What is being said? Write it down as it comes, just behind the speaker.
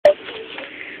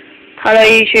Hello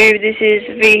YouTube, this is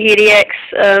HEALY.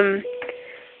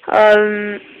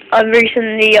 I've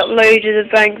recently uploaded a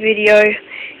bank video.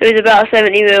 It was about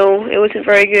 70 mil. It wasn't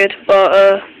very good,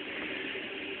 but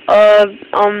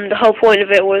the whole point of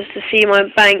it was to see my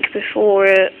bank before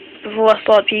I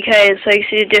start PK, and so you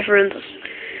see the difference.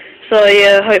 So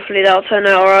yeah, hopefully that'll turn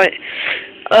out alright.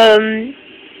 I'm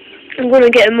gonna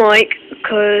get a mic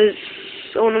because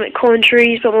I want to make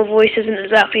commentaries, but my voice isn't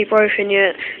exactly broken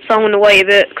yet, so I'm gonna wait a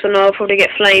bit because I know I'll probably get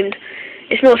flamed.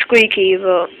 It's not squeaky,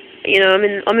 but you know, I'm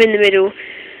in the middle.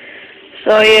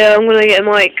 So yeah, I'm gonna get a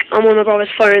mic. I'm on my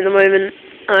brother's phone at the moment,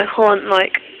 and I can't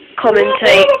like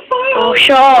commentate. Oh,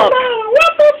 shut up!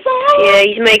 Yeah,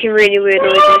 he's making really weird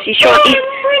noises. He's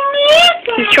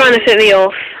trying to put me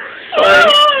off. So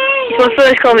it's my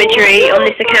first commentary on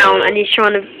this account, and he's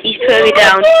putting me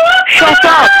down. Shut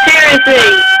up!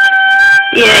 Seriously!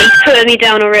 Yeah, he's putting me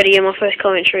down already in my first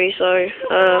commentary, so,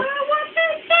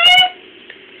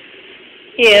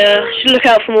 yeah, should look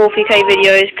out for more PK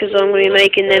videos, because I'm going to be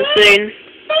making them soon.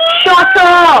 Shut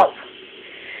up!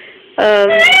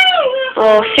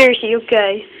 Oh, seriously, you're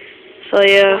gay. So,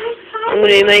 yeah, I'm going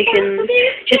to be making,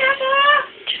 just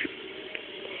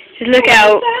look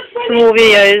out for more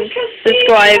videos,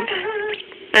 subscribe,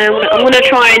 and I'm going to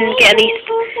try and get at least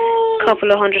a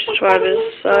couple of 100 subscribers.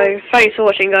 So, thanks for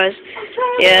watching, guys.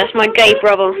 Yeah, that's my gay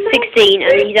brother, 16,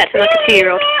 and he's acting like a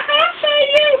 2-year-old.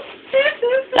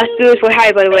 That's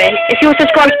Buresboihowie, by the way. If you're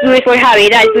subscribed to Buresboihowie,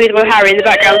 that is Buresboihowie in the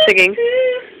background singing.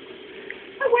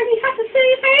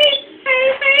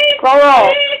 Grow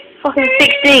up! Fucking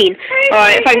 16.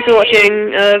 Alright, thanks for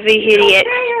watching, HEALY,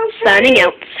 signing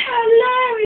out.